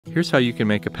Here's how you can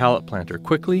make a pallet planter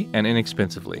quickly and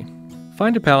inexpensively.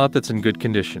 Find a pallet that's in good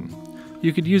condition.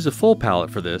 You could use a full pallet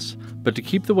for this, but to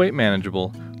keep the weight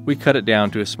manageable, we cut it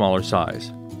down to a smaller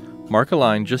size. Mark a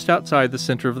line just outside the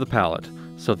center of the pallet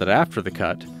so that after the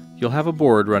cut, you'll have a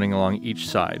board running along each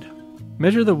side.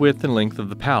 Measure the width and length of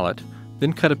the pallet,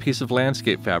 then cut a piece of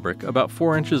landscape fabric about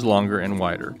 4 inches longer and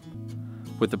wider.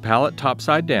 With the pallet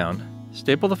topside down,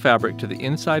 staple the fabric to the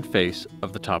inside face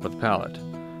of the top of the pallet.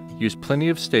 Use plenty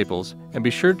of staples and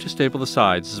be sure to staple the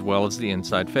sides as well as the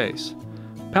inside face.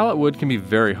 Pallet wood can be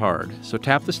very hard, so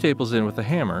tap the staples in with a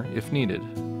hammer if needed.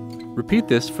 Repeat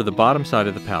this for the bottom side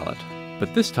of the pallet,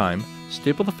 but this time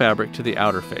staple the fabric to the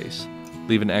outer face.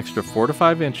 Leave an extra 4 to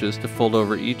 5 inches to fold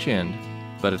over each end,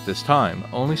 but at this time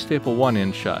only staple one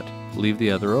end shut, leave the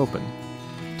other open.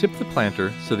 Tip the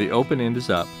planter so the open end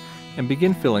is up and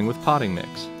begin filling with potting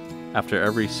mix. After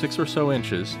every 6 or so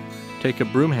inches, take a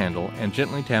broom handle and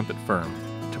gently tamp it firm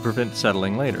to prevent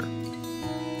settling later.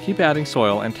 Keep adding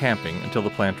soil and tamping until the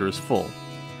planter is full.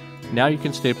 Now you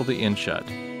can staple the end shut.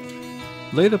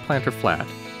 Lay the planter flat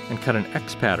and cut an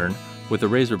X pattern with a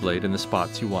razor blade in the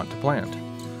spots you want to plant.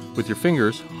 With your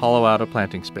fingers, hollow out a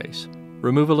planting space.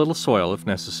 Remove a little soil if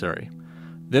necessary.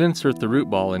 Then insert the root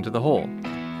ball into the hole.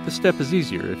 This step is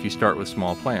easier if you start with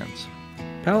small plants.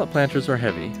 Pallet planters are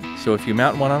heavy, so if you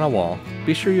mount one on a wall,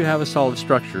 be sure you have a solid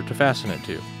structure to fasten it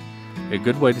to. A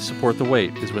good way to support the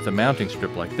weight is with a mounting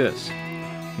strip like this.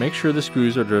 Make sure the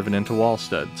screws are driven into wall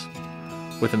studs.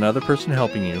 With another person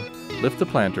helping you, lift the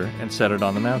planter and set it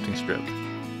on the mounting strip.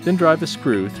 Then drive a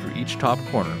screw through each top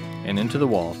corner and into the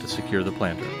wall to secure the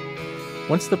planter.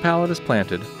 Once the pallet is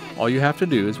planted, all you have to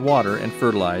do is water and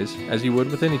fertilize as you would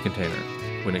with any container.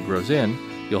 When it grows in,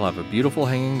 you'll have a beautiful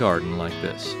hanging garden like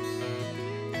this.